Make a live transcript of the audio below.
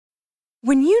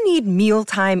When you need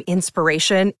mealtime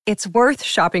inspiration, it's worth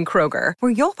shopping Kroger,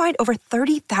 where you'll find over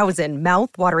 30,000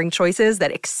 mouth-watering choices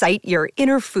that excite your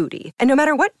inner foodie. And no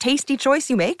matter what tasty choice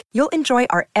you make, you'll enjoy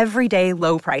our everyday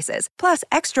low prices, plus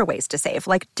extra ways to save,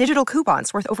 like digital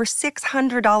coupons worth over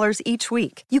 $600 each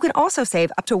week. You can also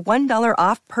save up to $1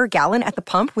 off per gallon at the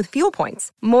pump with fuel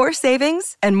points. More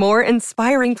savings and more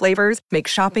inspiring flavors make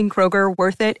shopping Kroger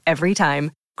worth it every time.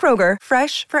 Kroger,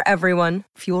 fresh for everyone.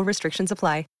 Fuel restrictions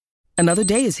apply. Another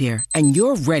day is here, and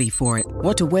you're ready for it.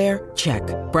 What to wear? Check.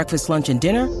 Breakfast, lunch, and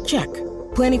dinner? Check.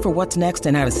 Planning for what's next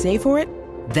and how to save for it?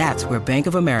 That's where Bank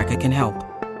of America can help.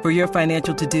 For your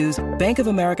financial to-dos, Bank of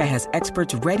America has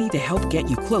experts ready to help get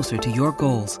you closer to your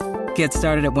goals. Get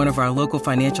started at one of our local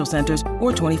financial centers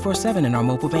or 24/7 in our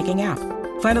mobile banking app.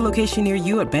 Find a location near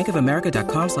you at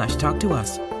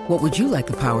bankofamerica.com/talktous. What would you like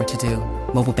the power to do?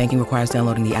 Mobile banking requires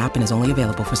downloading the app and is only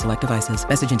available for select devices.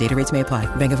 Message and data rates may apply.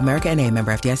 Bank of America N.A.,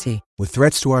 member FDIC. With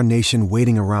threats to our nation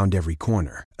waiting around every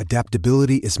corner,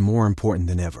 adaptability is more important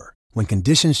than ever. When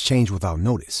conditions change without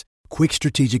notice, quick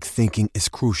strategic thinking is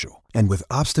crucial. And with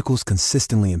obstacles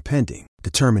consistently impending,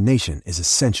 determination is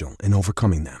essential in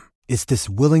overcoming them. It's this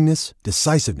willingness,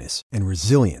 decisiveness, and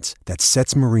resilience that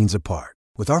sets Marines apart.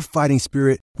 With our fighting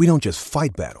spirit, we don't just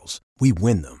fight battles, we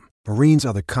win them. Marines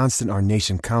are the constant our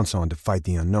nation counts on to fight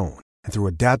the unknown. And through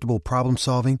adaptable problem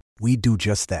solving, we do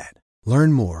just that.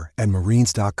 Learn more at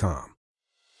marines.com.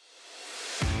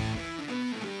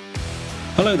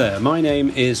 Hello there, my name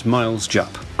is Miles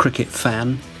Jupp, cricket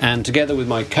fan, and together with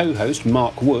my co-host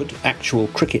Mark Wood, actual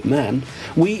cricket man,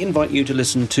 we invite you to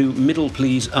listen to Middle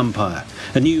Please Umpire,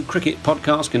 a new cricket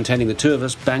podcast containing the two of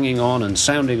us banging on and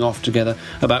sounding off together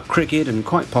about cricket and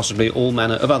quite possibly all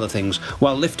manner of other things,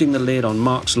 while lifting the lid on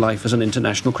Mark's life as an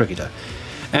international cricketer.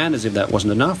 And as if that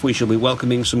wasn't enough, we shall be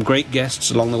welcoming some great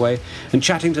guests along the way and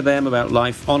chatting to them about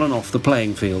life on and off the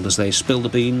playing field as they spill the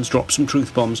beans, drop some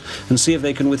truth bombs, and see if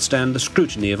they can withstand the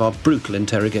scrutiny of our brutal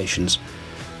interrogations.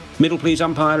 Middle Please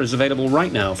Umpire is available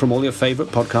right now from all your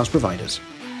favourite podcast providers.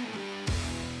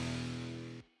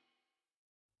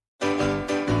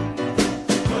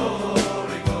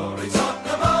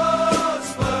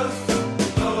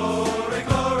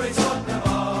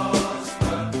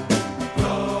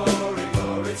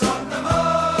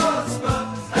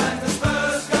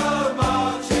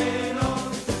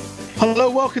 Hello,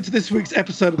 welcome to this week's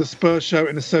episode of the Spurs Show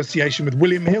in association with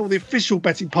William Hill, the official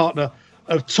betting partner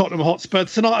of Tottenham Hotspur.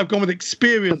 Tonight I've gone with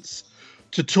experience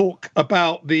to talk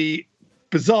about the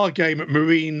bizarre game at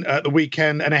Marine at the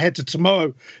weekend and ahead to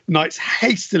tomorrow night's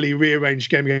hastily rearranged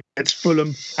game against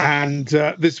Fulham and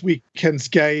this weekend's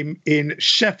game in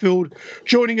Sheffield.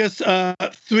 Joining us,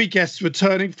 three guests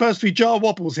returning. Firstly, Jar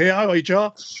Wobbles here. How are you,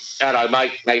 Jar? Hello,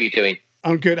 mate. How are you doing?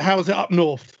 I'm good. How's it up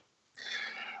north?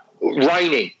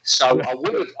 Raining, so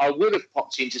I would have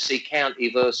popped in to see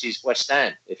County versus West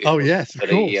Ham. If it yes, of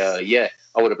course.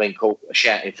 I would have been caught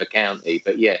shouting for County,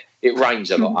 but yeah, it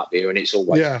rains a lot up here and it's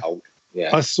always cold.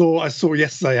 Yeah, I saw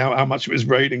yesterday how much it was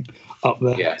raining up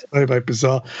there. Yeah, it's very, very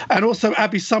bizarre. And also,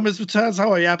 Abby Summers returns.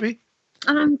 How are you, Abby?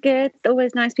 I'm good.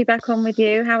 Always nice to be back on with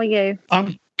you. How are you?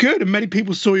 I'm good. And many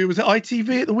people saw you. Was it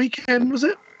ITV at the weekend? Was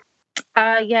it?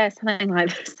 Yeah, something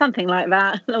like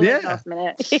that. Last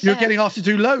minute. Yeah. You're getting asked to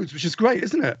do loads, which is great,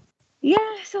 isn't it? Yeah,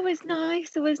 it's always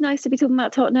nice. Always nice to be talking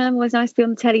about Tottenham. Always nice to be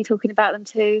on the telly talking about them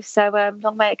too. So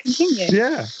long may it continue.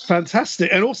 Yeah, fantastic.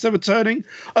 And also returning,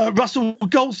 Russell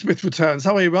Goldsmith returns.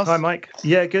 How are you, Russ? Hi, Mike.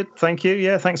 Yeah, good. Thank you.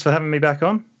 Yeah, thanks for having me back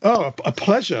on. Oh, a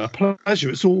pleasure.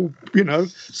 It's all,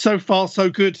 so far so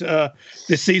good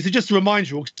this season. Just to remind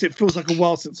you all, because it feels like a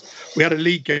while since we had a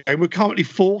league game. We're currently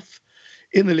fourth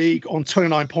in the league on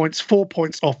 29 points, 4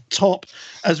 points off top.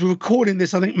 As we're recording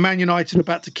this, I think Man United are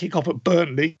about to kick off at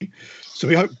Burnley. So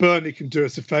we hope Burnley can do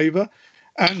us a favour.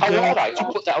 And, all right.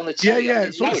 I'll put that on the telly. Yeah,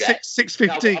 it's on 6:15.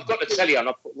 No, I've got the telly on.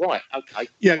 Right, okay.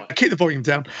 Yeah, right. Keep the volume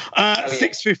down.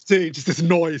 6:15, just this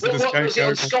noise. What is it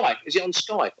on Sky? Is it on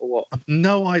Sky or what?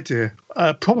 No idea.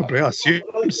 Probably, I assume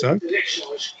so.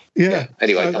 Yeah.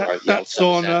 Anyway, so that's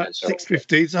on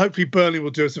 6:15. So hopefully Burnley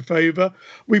will do us a favour.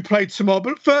 We play tomorrow.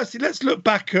 But firstly, let's look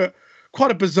back at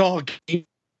quite a bizarre game.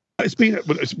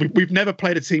 We've never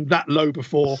played a team that low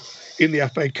before in the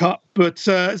FA Cup. But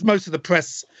as most of the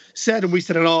press said, and we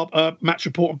said in our match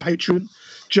report on Patreon,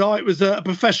 Jar, it was a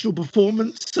professional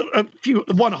performance.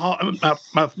 One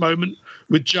heart-mouth moment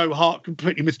with Joe Hart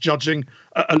completely misjudging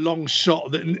a long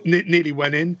shot that nearly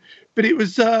went in. But it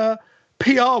was...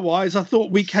 PR-wise, I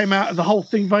thought we came out of the whole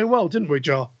thing very well, didn't we,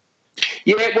 Jar?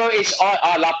 Yeah, well,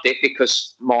 I loved it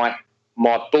because my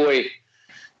boy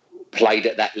played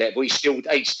at that level. He's still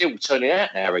turning out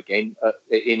now again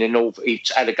in the North. He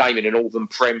had a game in the Northern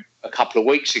Prem a couple of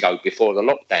weeks ago before the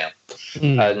lockdown,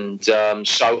 and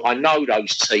so I know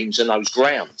those teams and those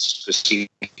grounds because he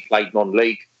played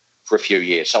non-league for a few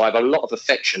years. So I have a lot of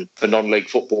affection for non-league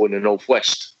football in the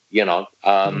Northwest. So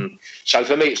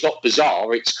for me, it's not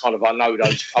bizarre. It's kind of, I know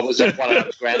those. I was at one of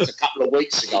those grounds a couple of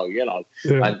weeks ago,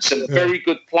 and some very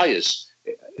good players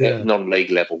at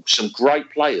non-league level. Some great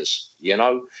players,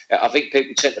 I think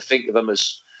people tend to think of them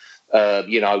as,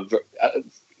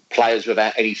 players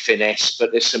without any finesse,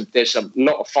 but there's some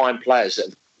lot of fine players that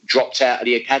have dropped out of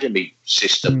the academy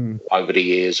system over the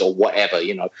years or whatever,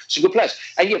 some good players.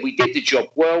 And yeah, we did the job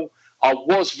well. I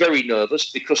was very nervous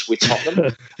because we're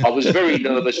Tottenham. I was very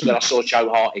nervous when I saw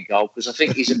Joe Hart in goal because I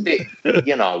think he's a bit,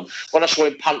 when I saw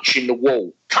him punching the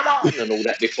wall, come on, and all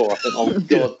that before, I thought, oh,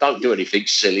 God, don't do anything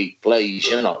silly, please,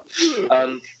 But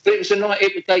it was a night,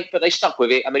 but they stuck with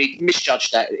it. I mean, he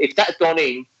misjudged that. If that had gone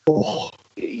in,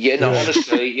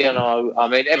 honestly,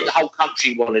 the whole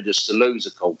country wanted us to lose,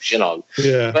 of course, But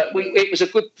it was a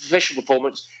good professional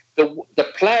performance. The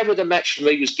player of the match for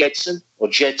me was Gedson.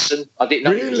 I didn't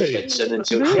know he was Gedson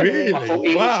until I thought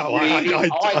he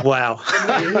was wow.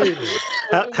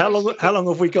 How long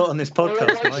have we got on this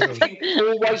podcast?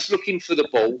 Always looking for the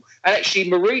ball. And actually,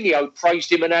 Mourinho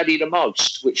praised him and Ali the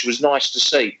most, which was nice to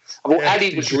see. I thought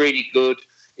Ali was really good.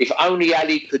 If only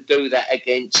Ali could do that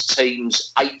against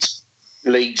teams 8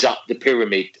 leagues up the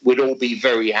pyramid, we'd all be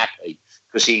very happy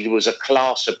because he was a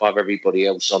class above everybody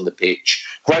else on the pitch.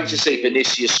 Great to see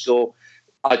Vinicius score.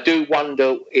 I do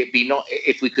wonder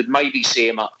if we could maybe see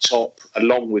him up top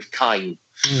along with Kane,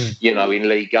 in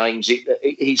league games.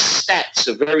 His stats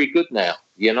are very good now,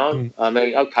 I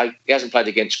mean, okay, he hasn't played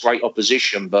against great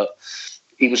opposition, but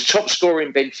he was top scorer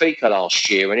in Benfica last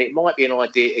year, and it might be an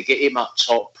idea to get him up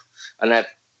top and have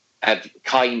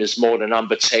Kane as more than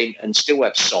number 10 and still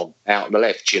have Son out on the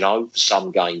left, for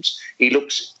some games. He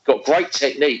got great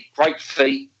technique, great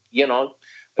feet,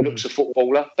 looks a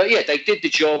footballer. But yeah, they did the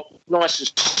job nice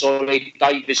and solid.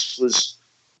 Davis was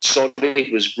solid,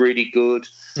 was really good.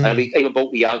 And he even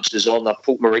brought the youngsters on. I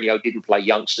thought Mourinho didn't play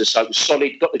youngsters, so it was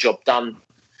solid, got the job done.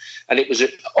 And it was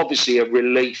obviously a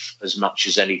relief as much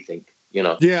as anything,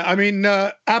 Yeah, I mean,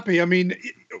 Abby,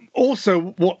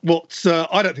 also what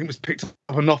I don't think was picked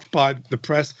up enough by the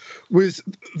press was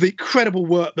the incredible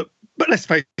work that, but let's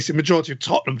face it, majority of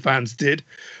Tottenham fans did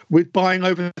with buying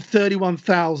over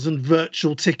 31,000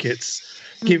 virtual tickets,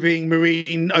 giving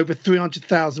Marine over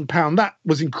 £300,000. That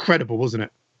was incredible, wasn't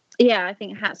it? Yeah, I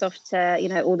think hats off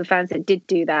to all the fans that did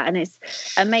do that, and it's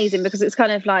amazing because it's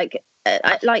kind of like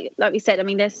we said. I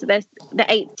mean, there's the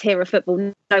 8th tier of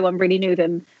football. No one really knew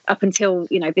them up until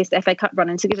this FA Cup run,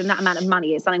 and to give them that amount of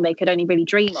money is something they could only really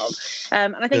dream of.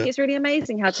 And I think it's really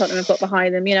amazing how Tottenham have got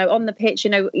behind them. On the pitch,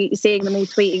 seeing them all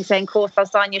tweeting saying, "Of course, I'll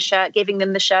sign your shirt," giving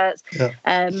them the shirts,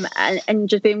 and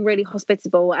just being really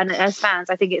hospitable. And as fans,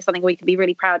 I think it's something we can be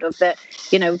really proud of. That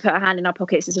we put our hand in our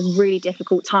pockets. It's a really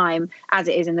difficult time as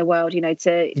it is in the world.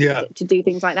 To do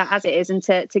things like that as it is, and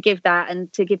to give that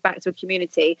and to give back to a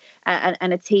community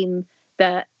and a team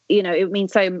that. It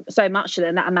means so much to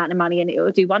them, that amount of money, and it will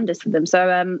do wonders for them.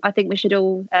 So I think we should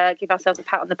all give ourselves a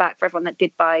pat on the back for everyone that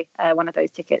did buy one of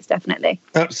those tickets, definitely.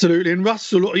 Absolutely. And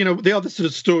Russell, the other sort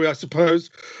of story, I suppose,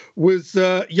 was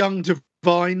young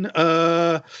Devine.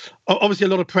 Obviously, a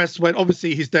lot of press went,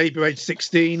 obviously, his debut, age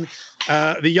 16,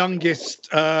 the youngest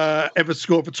ever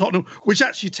scored for Tottenham, which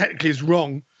actually technically is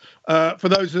wrong. For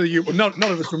those of you, none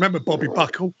of us remember Bobby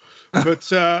Buckle, but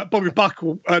Bobby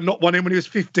Buckle not won in when he was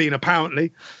 15,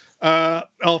 apparently.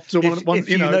 After one,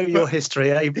 you know your history,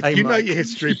 you know your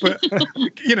history, but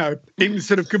in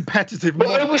sort of competitive.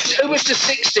 Well, it was the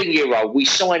 16-year-old we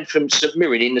signed from St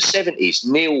Mirren in the 70s,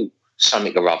 Neil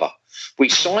something or other. We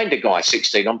signed a guy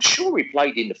 16. I'm sure he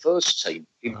played in the first team.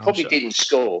 He probably didn't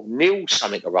score. Neil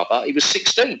something or other. He was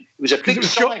 16. It was a big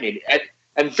signing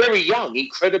and very young,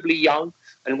 incredibly young,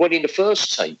 and went in the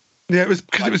first team. Yeah, it was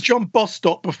because it was John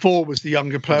Bostock before was the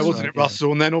younger player, wasn't it, Russell?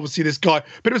 Yeah. And then obviously this guy.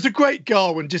 But it was a great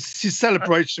goal, and just his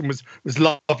celebration was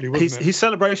lovely, wasn't it? His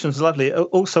celebration was lovely.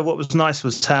 Also, what was nice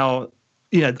was how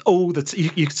all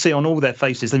you could see on all their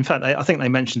faces. In fact, I think they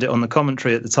mentioned it on the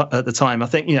commentary at the time. I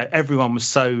think everyone was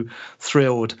so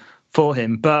thrilled for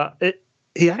him, but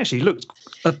he actually looked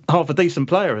half a decent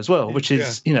player as well, which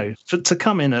is, to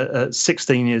come in at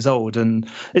 16 years old, and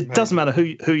it doesn't matter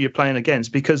who you're playing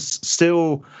against, because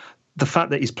still the fact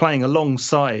that he's playing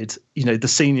alongside, the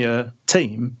senior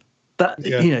team,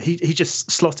 he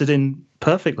just slotted in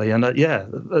perfectly, and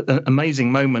an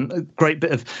amazing moment, a great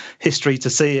bit of history to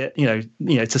see it,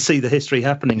 to see the history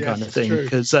happening, kind of thing.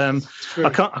 Because I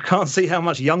can't see how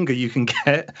much younger you can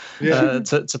get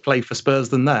to play for Spurs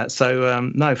than that.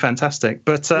 So no, fantastic.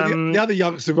 But the other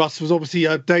youngster, Russ, was obviously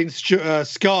Dane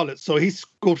Scarlett. So he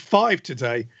scored 5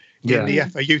 today in the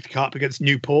FA Youth Cup against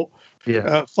Newport. And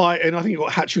I think he got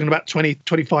a hat-trick in about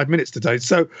 20-25 minutes today.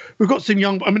 So we've got some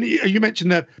young. I mean, you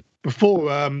mentioned there before.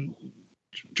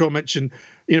 John mentioned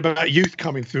about youth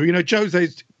coming through.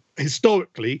 Jose's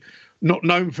historically not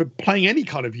known for playing any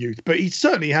kind of youth, but he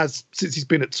certainly has since he's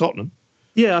been at Tottenham.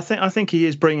 Yeah, I think he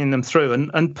is bringing them through.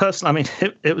 And personally, I mean,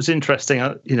 it was interesting.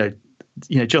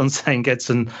 John saying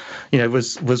Gedson,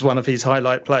 was one of his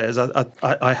highlight players.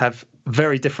 I have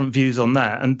very different views on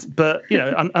that, but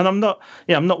I'm not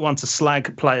one to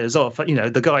slag players off.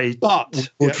 The guy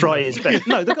will try his best.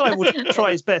 No, the guy will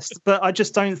try his best, but I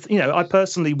just don't. I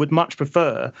personally would much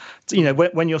prefer,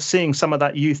 when you're seeing some of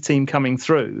that youth team coming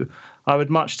through, I would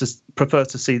much just prefer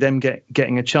to see them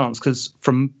getting a chance, because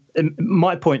from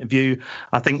my point of view,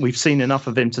 I think we've seen enough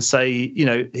of him to say,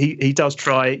 he does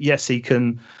try. Yes, he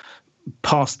can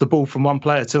pass the ball from one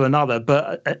player to another,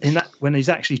 but when he's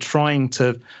actually trying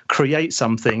to create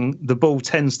something, the ball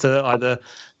tends to either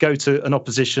go to an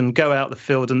opposition, go out the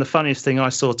field. And the funniest thing I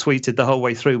saw tweeted the whole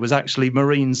way through was actually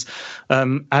Marine's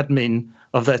admin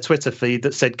of their Twitter feed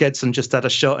that said Gedson just had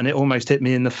a shot and it almost hit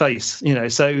me in the face.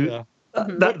 That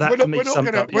for me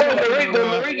summed up.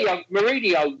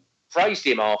 Mourinho praised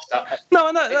him after.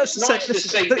 No, that's nice to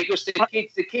see, because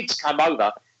the kids come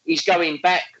over. He's going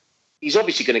back. He's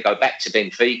obviously going to go back to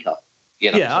Benfica. I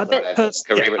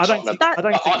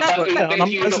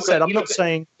am not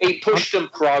saying he pushed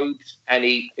and probed, and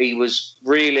he was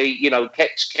really,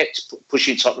 kept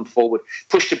pushing Tottenham forward.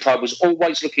 Pushed and probed, was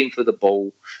always looking for the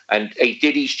ball, and he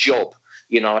did his job.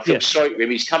 I feel sorry for him.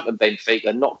 He's come to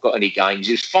Benfica, not got any games.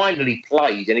 He's finally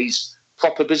played in his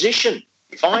proper position.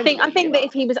 Finally, I think that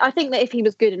if he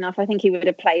was good enough, I think he would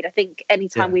have played. I think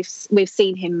anytime we've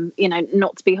seen him,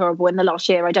 not to be horrible in the last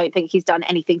year, I don't think he's done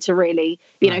anything to really,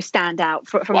 stand out.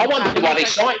 I wonder why they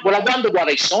signed. Well, I wonder why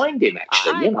they signed him.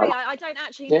 Actually, I don't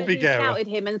actually know who scouted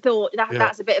him and thought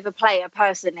that's a bit of a player.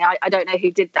 Personally, I don't know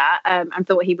who did that and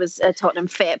thought he was a Tottenham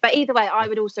fit. But either way, I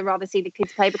would also rather see the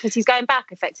kids play, because he's going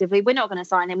back. Effectively, we're not going to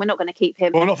sign him. We're not going to keep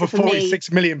him. Well, not for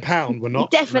 £46 million. We're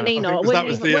not. Definitely not.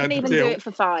 Wouldn't even do it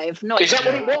for 5. Not. Is that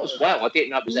what it was? Wow, I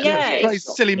didn't know it was that. Yeah,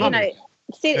 silly money.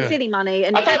 Silly money.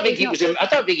 And I don't think he was a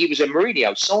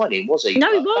Mourinho signing, was he?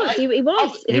 No, he was. He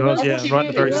was. Yeah, right at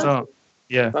the very start.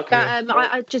 Yeah. Okay.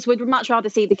 I just would much rather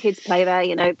see the kids play there,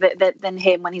 than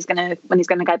him when he's going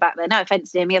to go back there. No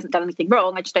offense to him, he hasn't done anything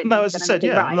wrong. I just don't. No, as I said,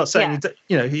 right. I'm not saying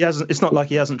he hasn't. It's not like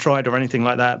he hasn't tried or anything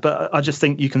like that. But I just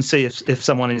think you can see if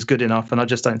someone is good enough, and I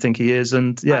just don't think he is.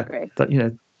 And I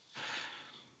agree.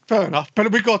 Fair enough.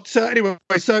 But we got anyway.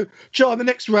 So, John, the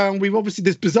next round, we've obviously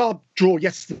this bizarre draw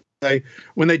yesterday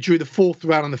when they drew the 4th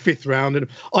round and the 5th round, and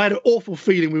I had an awful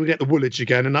feeling we would get the Woolwich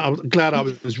again, and I was glad I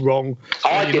was wrong.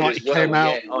 United came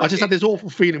out. I just had this awful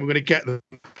feeling we were going to get them.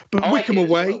 But Wickham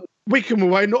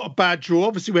away, not a bad draw.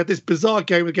 Obviously, we had this bizarre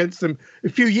game against them a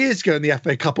few years ago in the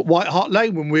FA Cup at White Hart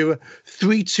Lane when we were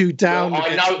 3-2 down. Well,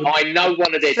 I know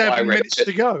one of their 7 minutes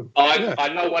to go. I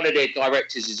know one of their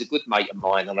directors is a good mate of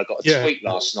mine, and I got a tweet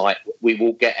last night. We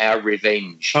will get our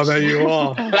revenge. Oh, there you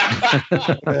are.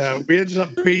 We ended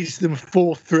up beating them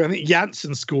 4-3. I think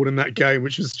Janssen scored in that game,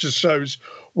 which just shows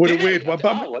what a weird one.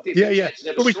 But I think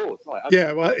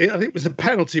it was a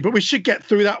penalty, but we should get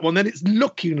through that one. Then it's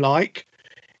looking like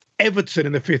Everton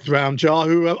in the 5th round, Jar,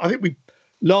 who I think we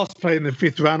last played in the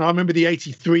 5th round. I remember the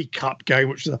 83 Cup game,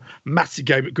 which was a massive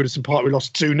game at Goodison Park. We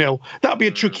lost 2-0. That'd be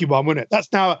a tricky one, wouldn't it?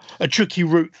 That's now a tricky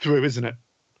route through, isn't it?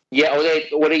 Yeah,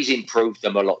 well, he's improved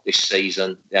them a lot this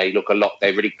season. They look a lot.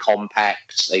 They're really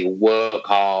compact. They work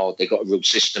hard. They've got a real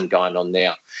system going on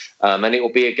there. And it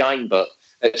will be a game, but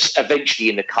eventually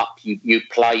in the Cup, you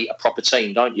play a proper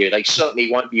team, don't you? They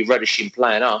certainly won't be relishing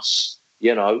playing us,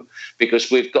 because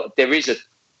there is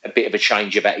a bit of a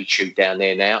change of attitude down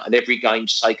there now, and every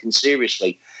game's taken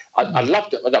seriously. I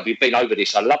loved it. We've been over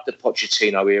this. I loved the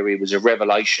Pochettino era. It was a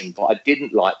revelation, but I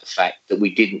didn't like the fact that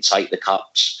we didn't take the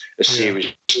cups as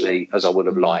seriously as I would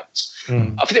have liked.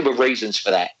 I think there were reasons for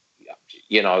that,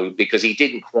 because he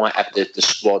didn't quite have the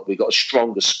squad. We've got a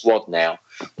stronger squad now,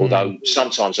 although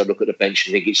sometimes I look at the bench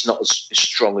and think it's not as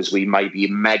strong as we maybe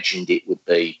imagined it would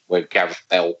be when Gareth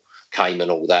Bell came and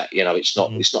all that. It's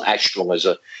not as strong as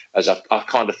I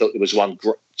kind of thought there was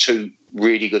 2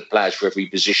 really good players for every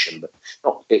position, but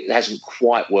it hasn't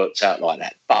quite worked out like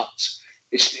that. But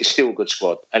It's still a good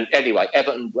squad. And anyway,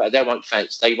 Everton, they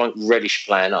won't relish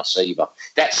playing us either.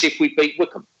 That's if we beat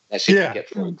Wycombe. That's if we get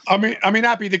through. I mean,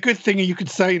 Abby, the good thing you could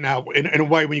say now, in a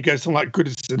way, when you go to something like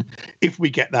Goodison, if we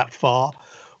get that far,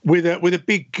 with a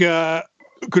big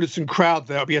Goodison crowd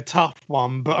there, it'll be a tough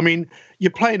one. But I mean,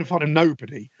 you're playing in front of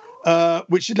nobody,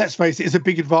 which, let's face it, is a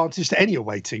big advantage to any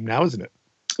away team now, isn't it?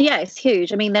 Yeah, it's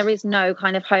huge. I mean, there is no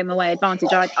kind of home away advantage,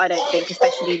 I don't think,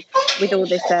 especially with all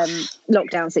this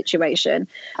lockdown situation.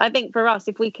 I think for us,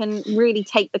 if we can really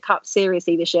take the cup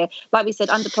seriously this year, like we said,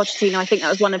 under Pochettino, I think that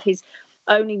was one of his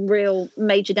only real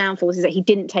major downfalls, is that he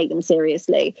didn't take them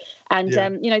seriously. And,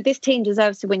 this team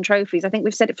deserves to win trophies. I think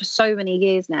we've said it for so many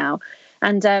years now.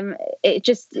 And it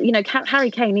just, Harry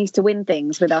Kane needs to win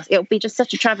things with us. It'll be just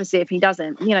such a travesty if he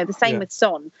doesn't. The same with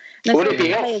Son. If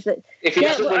he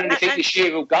doesn't win anything this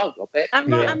year, he'll go, I bet.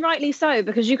 And rightly so,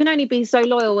 because you can only be so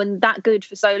loyal and that good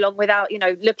for so long without,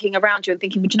 looking around you and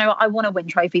thinking, well, do you know what, I want to win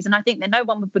trophies. And I think that no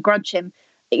one would begrudge him.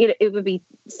 It would be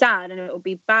sad and it would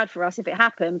be bad for us if it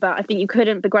happened, but I think you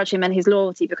couldn't begrudge him and his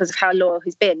loyalty because of how loyal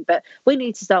he's been. But we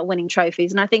need to start winning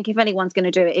trophies, and I think if anyone's going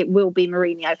to do it, it will be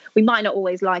Mourinho. We might not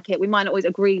always like it, we might not always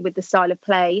agree with the style of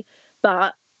play,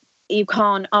 but you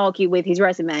can't argue with his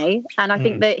resume. And I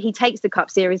think that he takes the cup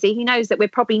seriously. He knows that we're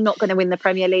probably not going to win the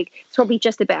Premier League. It's probably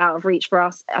just a bit out of reach for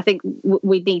us. I think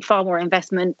we need far more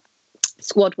investment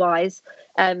squad-wise,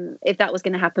 if that was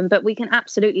going to happen, but we can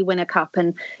absolutely win a cup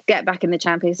and get back in the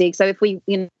Champions League. So if we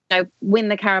win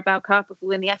the Carabao Cup, if we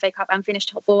win the FA Cup and finish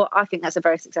top 4, I think that's a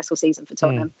very successful season for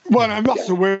Tottenham. Well, and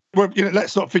Russell, we're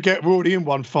let's not forget we're already in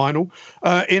one final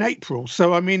in April.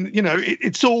 So I mean,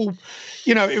 it's all,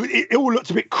 it all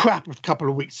looked a bit crap a couple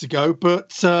of weeks ago,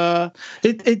 but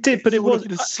it did, but it was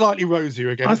slightly rosier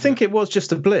again. I think it was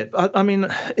just a blip. I mean.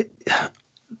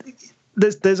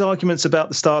 There's arguments about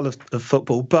the style of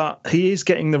football, but he is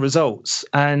getting the results.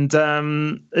 And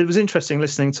it was interesting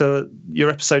listening to your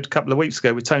episode a couple of weeks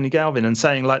ago with Tony Galvin and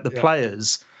saying, like, the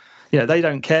players, they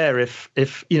don't care if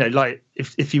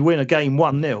you win a game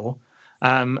 1-0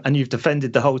 and you've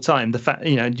defended the whole time, the fact,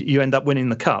 you end up winning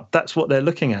the cup. That's what they're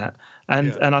looking at.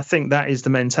 And I think that is the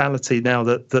mentality now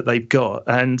that they've got.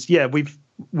 And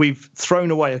we've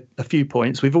thrown away a few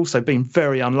points. We've also been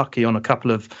very unlucky on a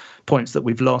couple of points that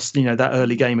we've lost. That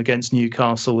early game against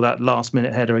Newcastle, that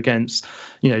last-minute header against,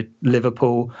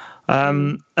 Liverpool.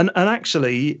 And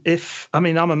actually,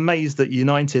 I'm amazed that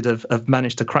United have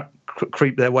managed to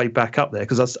creep their way back up there,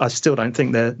 because I still don't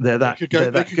think they're that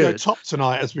good. They could go top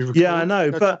tonight as we record. Yeah, I know,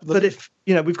 but if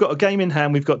we've got a game in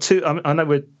hand, we've got two. I know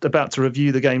we're about to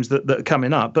review the games that are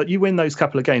coming up, but you win those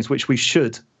couple of games, which we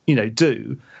should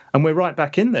do, and we're right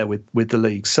back in there with the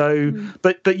league. So,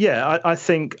 but I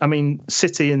think,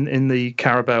 City in the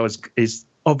Carabao is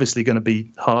obviously going to be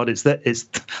hard.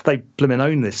 They blooming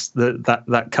own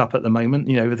that cup at the moment.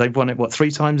 They've won it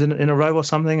 3 times in a row or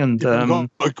something, and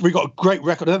we got a great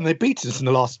record. Haven't they beaten us in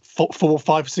the last 4,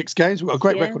 5, 6 games? We've got a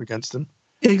great record against them.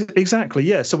 Exactly,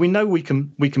 yeah. So we know we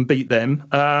can beat them,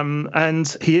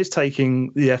 and he is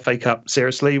taking the FA Cup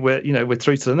seriously. We're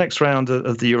through to the next round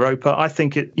of the Europa. I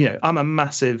think I'm a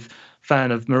massive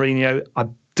fan of Mourinho. I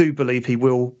do believe he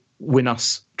will win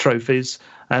us trophies,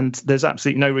 and there's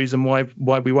absolutely no reason why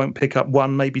we won't pick up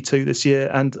 1, maybe 2 this year.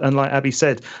 And like Abby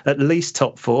said, at least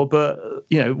top 4. But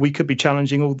we could be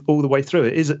challenging all the way through.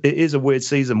 It is a weird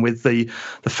season with the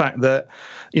fact that.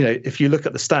 If you look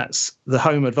at the stats, the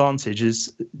home advantage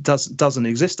doesn't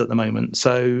exist at the moment.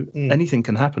 So anything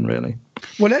can happen, really.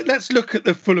 Well, let's look at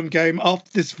the Fulham game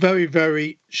after this very,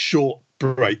 very short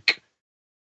break.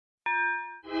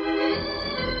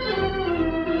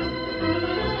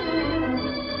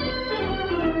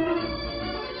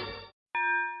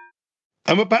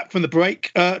 And we're back from the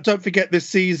break. Don't forget, this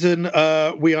season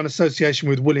we are in association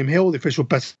with William Hill, the official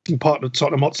betting partner of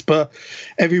Tottenham Hotspur.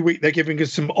 Every week they're giving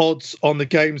us some odds on the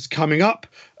games coming up.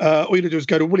 All you do is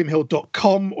go to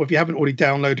williamhill.com, or if you haven't already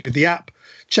downloaded the app,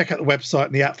 check out the website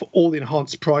and the app for all the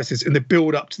enhanced prices in the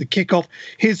build-up to the kickoff.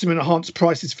 Here's some enhanced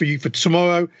prices for you for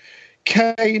tomorrow.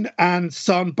 Kane and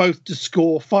Son both to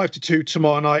score 5-2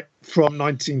 tomorrow night from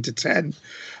 19-10.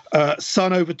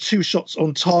 Son over 2 shots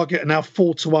on target and now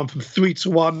 4-1 from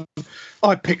 3-1.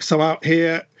 I picked some out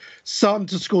here. Son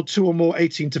to score 2 or more,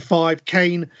 18-5.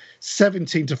 Kane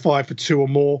 17-5 for 2 or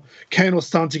more. Kane or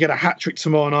Son to get a hat-trick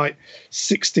tomorrow night,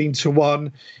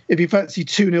 16-1. If you fancy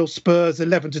 2-0 Spurs,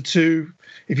 11-2.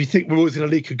 If you think we're always going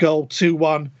to leak a goal,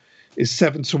 2-1 is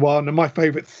 7-1. And my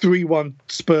favourite, 3-1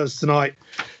 Spurs tonight,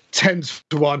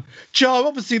 10-1. Joe,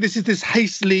 obviously this is this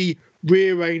hastily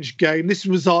rearranged game. This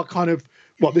was our kind of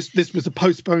this was a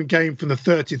postponed game from the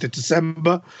 30th of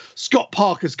December. Scott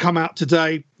Parker's come out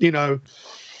today,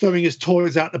 throwing his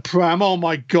toys out the pram. Oh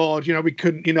my God, we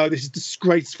couldn't, this is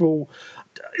disgraceful.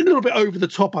 A little bit over the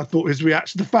top, I thought, his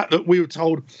reaction. The fact that we were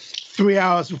told 3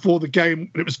 hours before the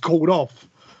game it was called off.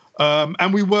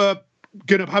 And we were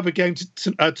going to have a game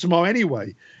tomorrow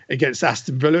anyway against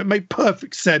Aston Villa. It made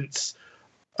perfect sense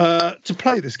to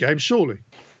play this game, surely.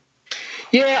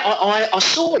 Yeah, I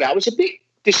saw that. I was a bit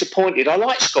disappointed. I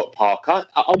like Scott Parker.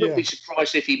 I wouldn't be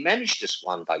surprised if he managed us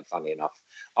one day, funny enough.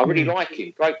 I really like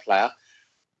him. Great player.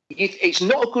 It's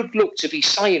not a good look to be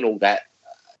saying all that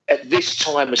at this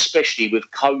time, especially with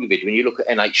COVID. When you look at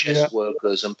NHS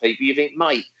workers and people, you think,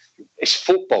 mate, it's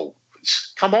football.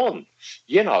 Come on.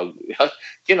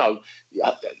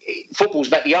 Football's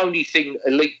about the only thing,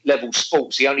 elite level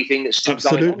sports, the only thing that's still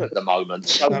going on at the moment.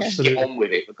 So let's get on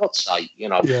with it, for God's sake.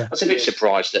 I was a bit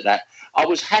surprised at that. I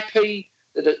was happy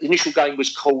that the initial game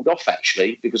was called off,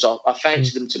 actually, because I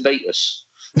fancied them to beat us.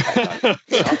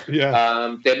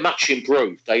 They're much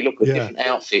improved. They look a different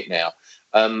outfit now.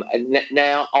 And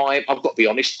now I've got to be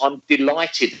honest, I'm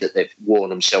delighted that they've worn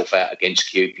themselves out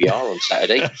against QPR on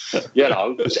Saturday.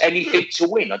 There's anything to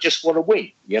win. I just want to win.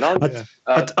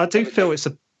 I do feel it's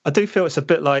a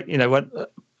bit like when,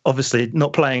 obviously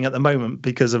not playing at the moment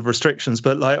because of restrictions,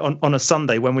 but like on a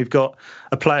Sunday when we've got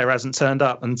a player hasn't turned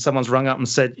up and someone's rung up and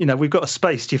said, we've got a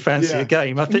space, do you fancy a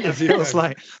game? I think it feels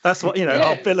like that's what,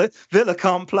 Villa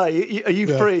can't play. Are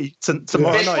you free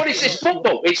tomorrow night? It's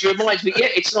football. It reminds me,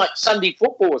 it's like Sunday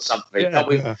football or something.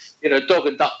 Dog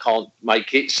and duck can't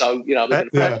make it, so,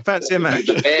 fancy a match.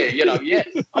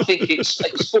 I think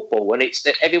it's football and it's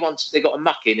they've got to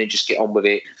muck in and just get on with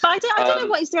it. But I don't know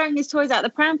what he's throwing his toys out the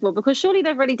pram for, because surely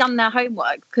they've already done their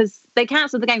homework, because they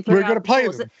cancelled the game for we're going to play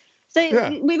them.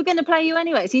 So we were going to play you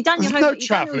anyway. So you've done your homework. No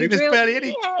travelling. There's barely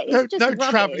any no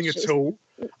travelling at all.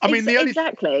 I mean, the only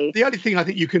thing I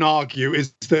think you can argue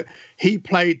is that he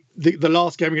played the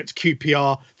last game against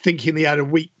QPR thinking he had a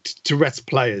week to rest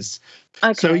players.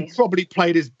 Okay. So he probably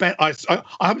played his best. I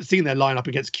haven't seen their lineup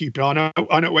against QPR.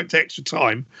 I know it went to extra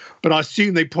time, but I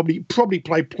assume they probably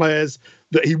played players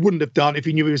that he wouldn't have done if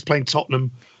he knew he was playing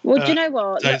Tottenham. Well, do you know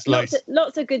what?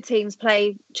 Lots of good teams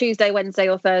play Tuesday, Wednesday,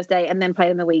 or Thursday, and then play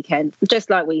on the weekend, just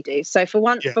like we do. So for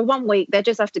 1 week, they're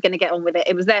just going to get on with it.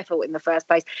 It was their fault in the first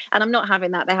place, and I'm not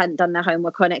having that. They hadn't done their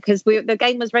homework on it because the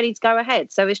game was ready to go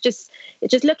ahead. So it's just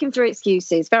looking for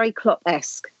excuses. Very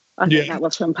Klopp-esque. I think that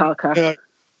was from Parker.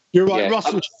 You're right,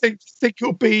 Russell. Do you think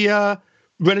it'll be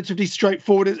relatively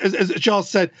straightforward? As Charles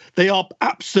said, they are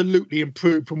absolutely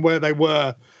improved from where they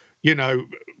were.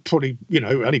 Probably,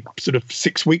 only sort of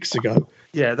 6 weeks ago.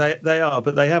 Yeah, they are,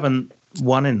 but they haven't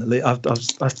won in the league. I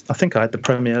think I had the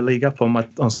Premier League up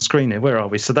on screen here. Where are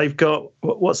we? So they've got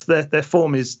what's their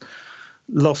form is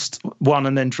lost one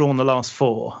and then drawn the last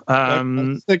four.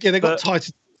 They got tight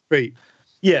to the feet.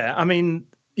 Yeah, I mean.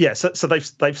 Yeah, so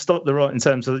they've stopped the rot in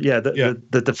terms of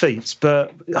the defeats,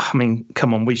 but I mean,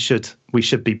 come on, we should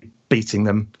be beating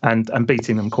them and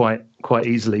beating them quite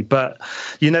easily. But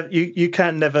you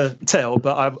can never tell.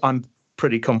 But I'm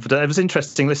pretty confident. It was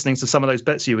interesting listening to some of those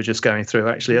bets you were just going through.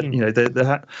 Actually,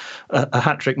 a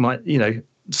hat trick might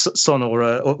Son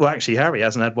or actually Harry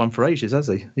hasn't had one for ages, has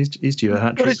he? He's due a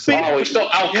hat trick. It's not.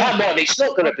 Oh, come on! It's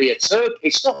not going to be a Turk.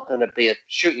 It's not going to be a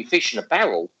shooting fish in a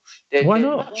barrel. Why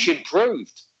not? They're much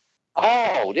improved.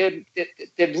 Oh, they're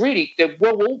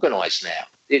well organised now.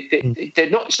 They're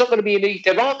not. It's not going to be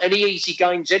there aren't any easy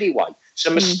games anyway. It's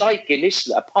a mistake in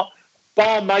this.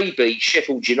 Bar maybe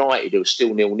Sheffield United, who are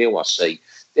still 0-0. I see.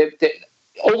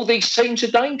 All these teams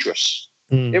are dangerous.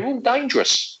 They're all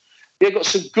dangerous. They've got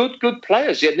some good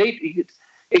players. You've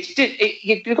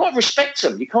got to respect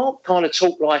them. You can't kind of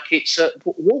talk like it's a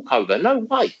walkover. No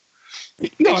way.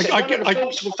 No,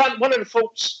 one of the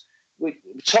faults with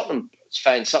Tottenham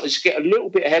fans is to get a little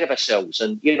bit ahead of ourselves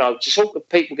and, to talk of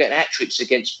people getting hat-tricks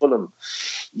against Fulham,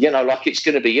 like it's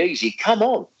going to be easy. Come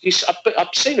on. I've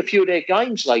seen a few of their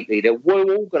games lately. They're well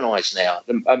organised now.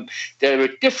 They're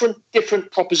a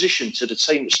different proposition to the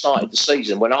team that started the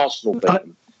season when Arsenal beat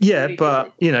them.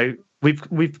 But,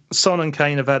 We've Son and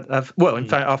Kane have in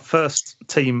fact, our first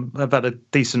team have had a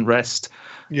decent rest.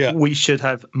 Yeah, we should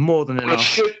have more than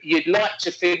enough. You'd like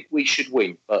to think we should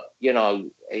win, but they've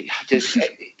got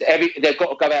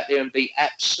to go out there and be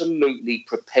absolutely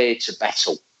prepared to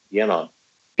battle. Yeah,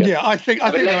 I think.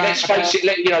 Let's face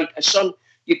it.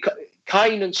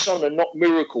 Kane and Son are not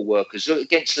miracle workers. Look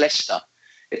against Leicester.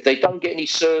 If they don't get any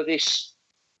service,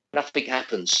 nothing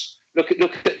happens. Look at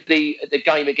the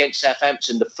game against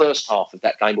Southampton, the first half of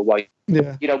that game away.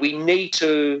 Yeah. We need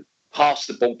to pass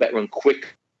the ball better and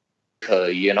quick.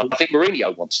 I think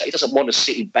Mourinho wants that. He doesn't want to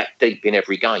sit him back deep in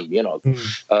every game.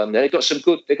 They've got some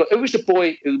good. Who was the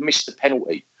boy who missed the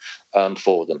penalty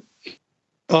for them?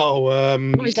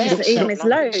 He's missed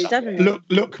loads, haven't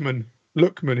he?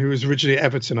 Lookman, who was originally at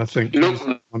Everton, I think.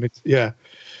 Yeah.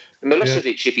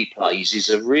 Milosevic, if he plays, is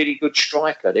a really good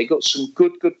striker. They've got some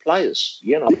good players,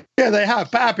 Yeah, they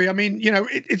have. But Abby, I mean,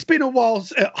 it's been a while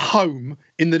at home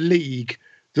in the league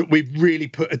that we've really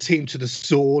put a team to the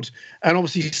sword. And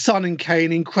obviously, Son and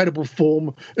Kane, incredible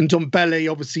form. And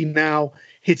Ndombele, obviously, now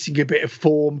hitting a bit of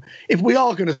form. If we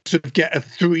are going to sort of get a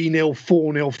 3-0,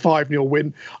 4-0, 5-0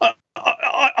 win,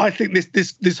 I think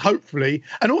this hopefully,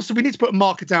 and also we need to put a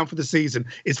marker down for the season.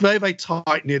 It's very, very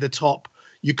tight near the top.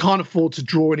 You can't afford to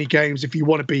draw any games if you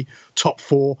want to be top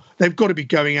 4. They've got to be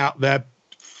going out there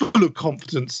full of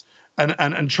confidence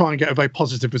and try and get a very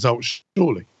positive result,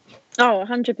 surely. Oh,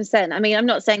 100%. I mean, I'm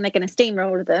not saying they're going to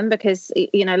steamroll them because,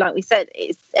 like we said,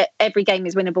 every game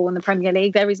is winnable in the Premier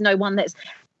League. There is no one that's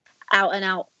out and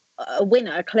out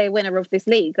a clear winner of this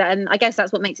league, and I guess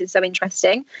that's what makes it so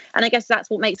interesting, and I guess that's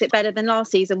what makes it better than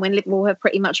last season when Liverpool have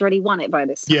pretty much already won it by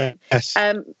this time. Yes.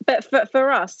 But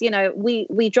for us,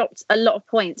 we dropped a lot of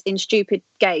points in stupid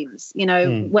games.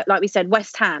 Like we said,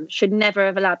 West Ham should never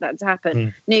have allowed that to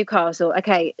happen. Newcastle,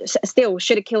 still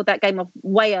should have killed that game off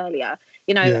way earlier.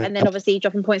 And then obviously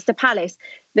dropping points to Palace.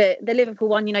 The Liverpool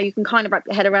one, you can kind of wrap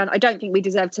your head around. I don't think we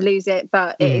deserve to lose it,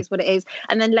 but it is what it is.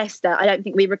 And then Leicester, I don't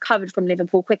think we recovered from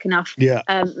Liverpool quick enough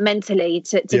mentally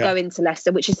to go into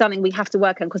Leicester, which is something we have to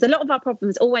work on, because a lot of our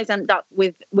problems always end up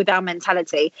with our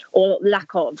mentality or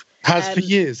lack of. Has for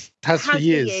years,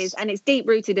 and it's deep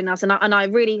rooted in us. And I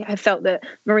really have felt that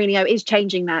Mourinho is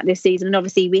changing that this season. And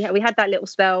obviously we had that little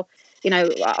spell,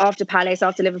 after Palace,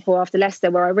 after Liverpool, after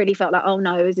Leicester, where I really felt like, oh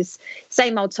no, it was this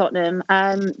same old Tottenham.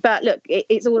 But look,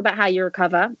 it's all about how you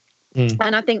recover.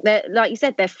 And I think that, like you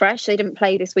said, they're fresh. They didn't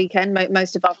play this weekend,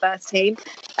 most of our first team.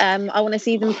 I want to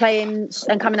see them playing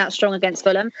and coming out strong against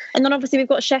Fulham. And then obviously we've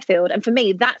got Sheffield. And for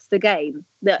me, that's the game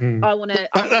that I want to...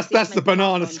 That's the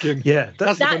banana skin. Yeah,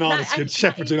 that's the banana skin,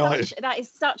 Sheffield United. That is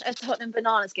such a Tottenham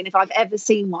banana skin if I've ever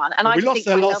seen one. And we lost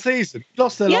their last season.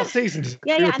 Last season.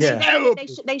 Yeah.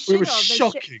 They should have.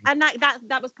 Shocking. And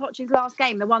that was Poch's last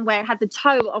game, the one where it had the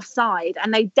toe offside.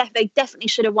 And they definitely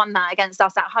should have won that against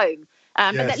us at home.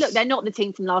 But look, they're not the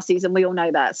team from last season. We all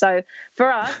know that. So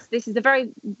for us, this is a very,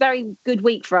 very good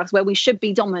week for us where we should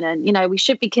be dominant. We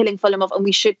should be killing Fulham off and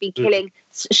we should be killing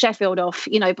Sheffield off,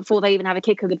 before they even have a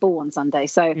kick of the ball on Sunday.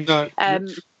 So I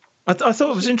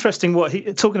thought it was interesting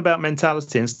talking about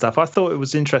mentality and stuff. I thought it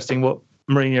was interesting what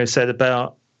Mourinho said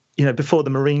about, before the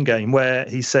Marine game, where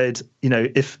he said,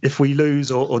 if we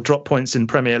lose or drop points in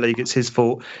Premier League, it's his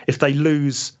fault. If they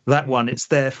lose that one, it's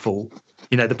their fault,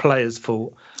 the players'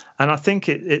 fault. And I think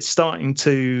it's starting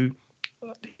to,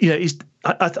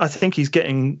 I think he's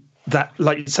getting that,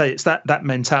 like you say, it's that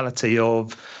mentality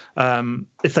of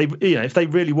if they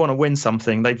really want to win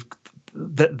something, they're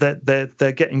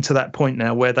getting to that point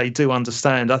now where they do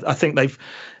understand. I think they've,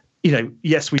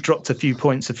 yes, we dropped a few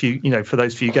points, for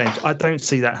those few games. I don't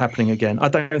see that happening again. I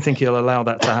don't think he'll allow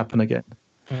that to happen again.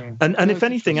 And if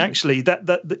anything, actually, that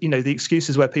the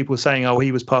excuses where people were saying, "Oh,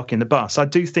 he was parking the bus," I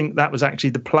do think that was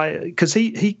actually the player, because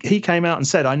he came out and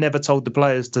said, "I never told the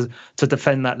players to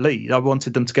defend that lead. I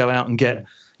wanted them to go out and get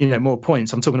more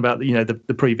points." I'm talking about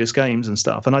the previous games and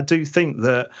stuff. And I do think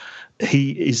that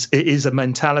it is a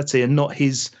mentality and not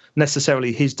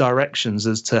necessarily his directions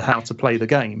as to how to play the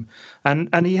game.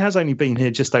 And he has only been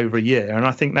here just over a year, and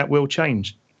I think that will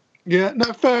change. Yeah,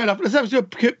 no, fair enough. Let's have your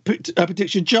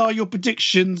prediction. Jar, your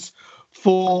predictions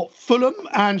for Fulham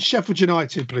and Sheffield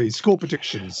United, please. Score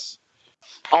predictions.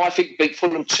 I think beat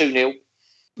Fulham 2-0.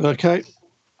 Okay.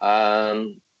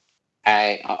 All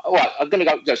right, I'm going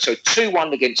to go. So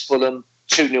 2-1 against Fulham,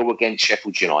 2-0 against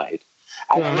Sheffield United.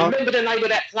 I remember the name of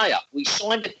that player. We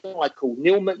signed a guy called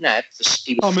Neil McNabb.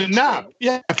 McNabb,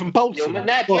 from Bolton. Neil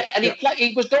McNabb, and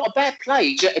he was not a bad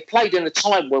play. He played in a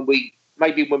time when we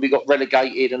got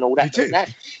relegated and all that.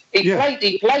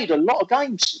 He played a lot of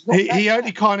games. He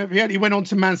only went on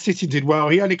to Man City, did well.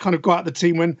 He only kind of got out the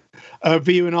team when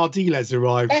Villa and Ardiles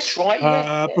arrived. That's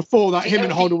right. Before that, him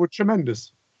and Hoddle were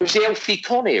tremendous. It was the Elfie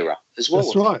Con era as well.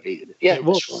 That's right. Yeah, it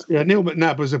was. Right. Yeah, Neil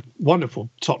McNabb was a wonderful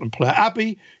Tottenham player.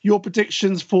 Abby, your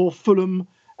predictions for Fulham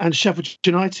and Sheffield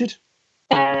United?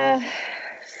 Fulham,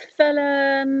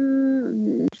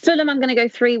 I'm going to go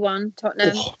 3-1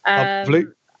 Tottenham.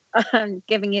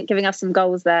 Giving us some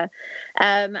goals there.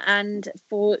 And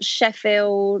for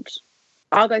Sheffield,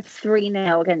 I'll go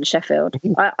 3-0 against Sheffield.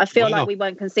 I feel like we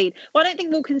won't concede. Well, I don't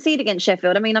think we'll concede against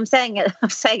Sheffield. I mean, I'm saying it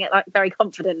like very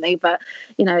confidently, but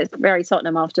it's very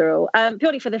Tottenham after all.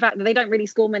 Purely for the fact that they don't really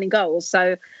score many goals.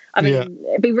 So, I mean,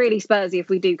 it'd be really Spursy if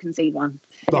we do concede one.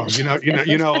 Well, you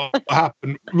know what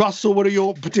happened. Russell, what are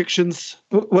your predictions?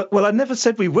 Well, I never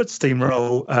said we would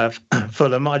steamroll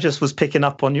Fulham. I just was picking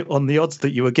up on the odds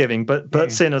that you were giving.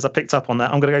 But seeing as I picked up on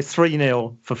that, I'm going to go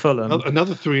 3-0 for Fulham.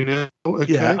 Another 3-0.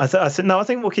 Okay. Yeah, I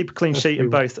think we'll keep a clean sheet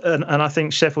in both, and I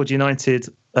think Sheffield United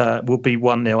will be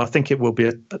 1-0. I think it will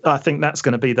be. I think that's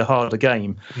going to be the harder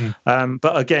game.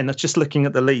 But again, just looking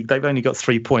at the league, they've only got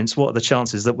 3 points. What are the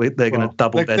chances that they're going to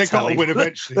double their tally? They've got to win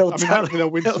eventually. Hopefully they'll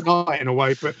win tonight in a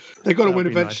way, but they've got to win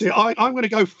eventually. Nice. I'm going to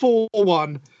go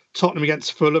 4-1 Tottenham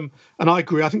against Fulham, and I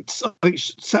agree. I think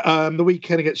the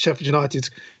weekend against Sheffield United is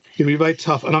going to be very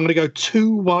tough, and I'm going to go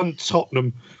 2-1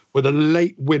 Tottenham with a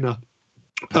late winner.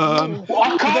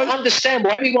 I can't understand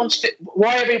why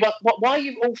are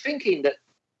you all thinking that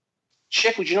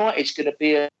Sheffield United's going to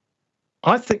be a...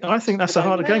 I think that's a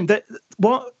harder game.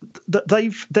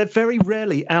 They're very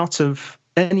rarely out of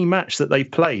any match that they've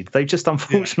played. They've just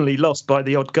unfortunately lost by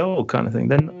the odd goal kind of thing.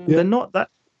 They're not that.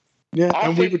 Yeah,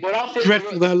 and we were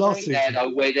dreadful there last season. There, though,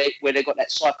 where they got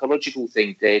that psychological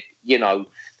thing. They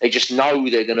just know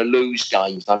they're going to lose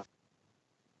games, no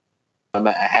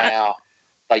matter how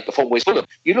they perform. With Fulham,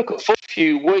 you look at for a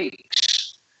few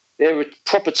weeks, they're a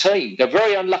proper team. They're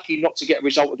very unlucky not to get a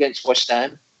result against West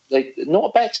Ham. They're not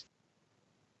a bad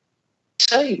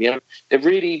team. They're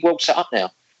really well set up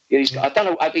now. I don't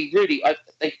know.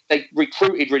 They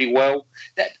recruited really well.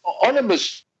 That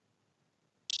Onama's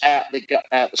out the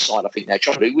side. I think now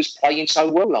John, who was playing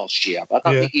so well last year, but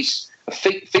I don't think he's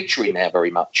featuring now very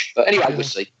much. But anyway,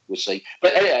 we'll see.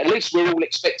 But at least we're all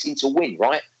expecting to win,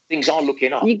 right? Things are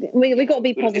looking up. We've got to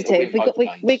be positive.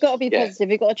 We've got to be positive.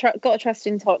 We've got to trust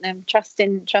in Tottenham, trust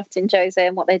in Jose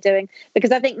and what they're doing.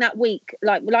 Because I think that week,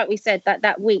 like we said,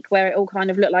 that week where it all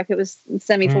kind of looked like it was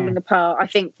semi falling apart. I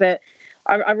think that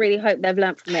I really hope they've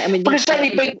learned from it. I mean, but it's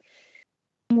only been.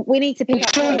 We need to pick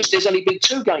up. There's only been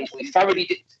 2 games we thoroughly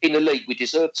did in the league we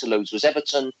deserved to lose. Was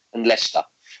Everton and Leicester.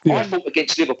 I thought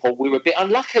against Liverpool we were a bit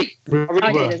unlucky.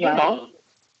 I did as well.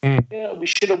 Yeah, we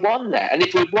should have won that. And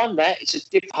if we'd won that, it's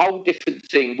a whole different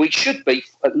thing. We should be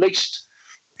at least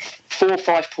 4 or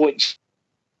 5 points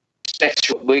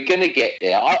better. We're going to get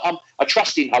there. I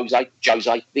trust in Jose. I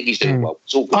think he's doing well.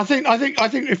 It's all good. I think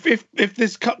if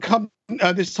this come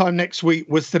this time next week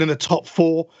we're still in the top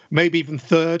 4, maybe even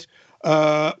 3rd.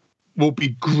 Will be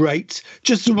great.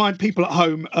 Just to remind people at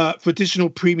home, for additional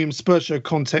premium Spurs show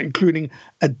content, including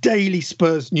a daily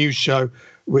Spurs news show,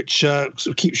 which sort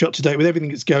of keeps you up to date with everything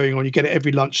that's going on. You get it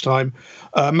every lunchtime.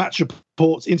 Match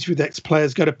reports, interview with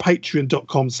ex-players. Go to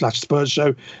patreon.com/Spurs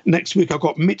show. Next week, I've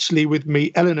got Mitch Lee with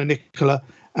me, Eleanor Nicola,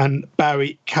 and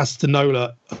Barry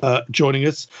Castanola joining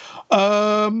us.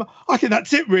 I think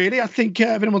that's it, really. I think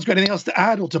if anyone's got anything else to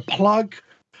add or to plug,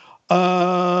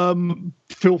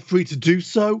 feel free to do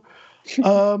so.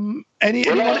 Any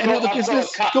other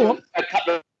business? Go on.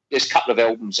 There's a couple of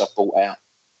albums I've bought out.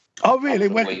 Oh, really?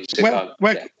 Where,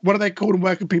 what are they called and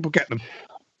where can people get them?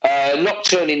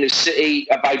 Nocturne in the City,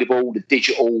 available the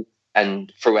digital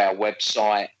and through our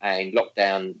website, and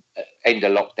End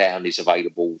of Lockdown is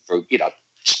available through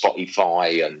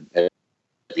Spotify and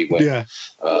everywhere.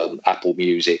 Apple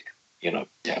Music.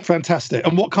 Fantastic.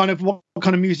 And what kind of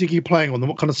music are you playing on them?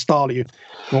 What kind of style are you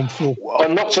on for? Well,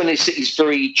 Nocturne in the City is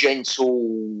very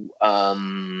gentle,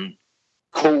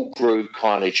 cool groove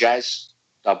kind of jazz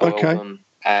double album.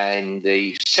 And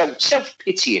the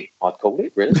self-pitying, I'd call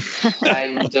it, really.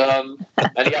 and the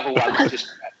other one is just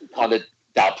kind of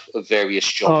dub of various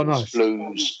genres,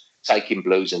 blues, taking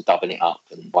blues and dubbing it up,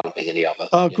 and one thing and the other.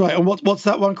 Oh, great. And what's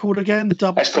that one called again? The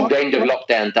dub? That's called End of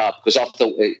Lockdown Dub, because I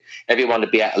thought everyone would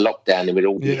be out of lockdown and we'd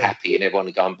all be happy and everyone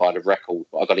would go and buy the record,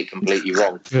 but I got it completely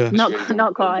wrong.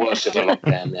 Not quite. Worse of a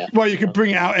lockdown now. Well, you could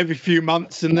bring it out every few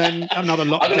months and then another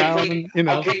lockdown.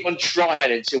 I'll keep on trying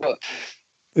until...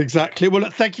 Exactly.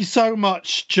 Well, thank you so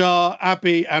much, Jar,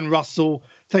 Abby, and Russell.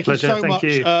 Thank you so much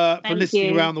for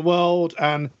listening around the world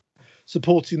and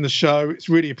supporting the show. It's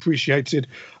really appreciated.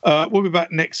 We'll be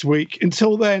back next week.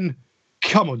 Until then,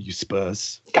 come on, you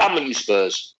Spurs. Come on, you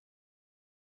Spurs.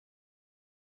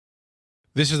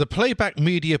 This is a Playback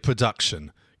Media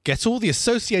production. Get all the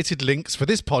associated links for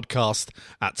this podcast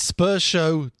at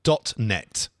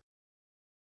spursshow.net.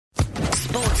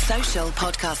 Sports Social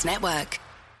Podcast Network.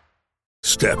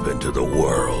 Step into the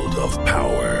world of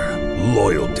power,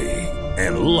 loyalty,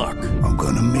 and luck. I'm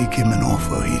gonna make him an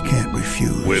offer he can't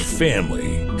refuse. With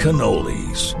family,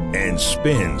 cannolis, and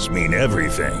spins mean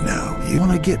everything. Now, you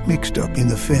wanna get mixed up in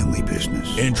the family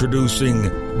business. Introducing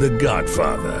The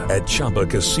Godfather at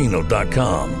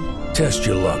ChumbaCasino.com. Test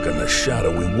your luck in the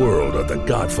shadowy world of The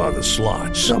Godfather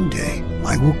slot. Someday,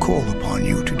 I will call upon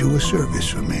you to do a service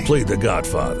for me. Play The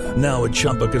Godfather, now at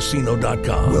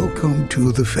ChumbaCasino.com. Welcome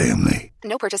to the family.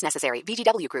 No purchase necessary.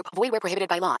 VGW Group. Void where prohibited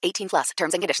by law. 18+.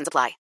 Terms and conditions apply.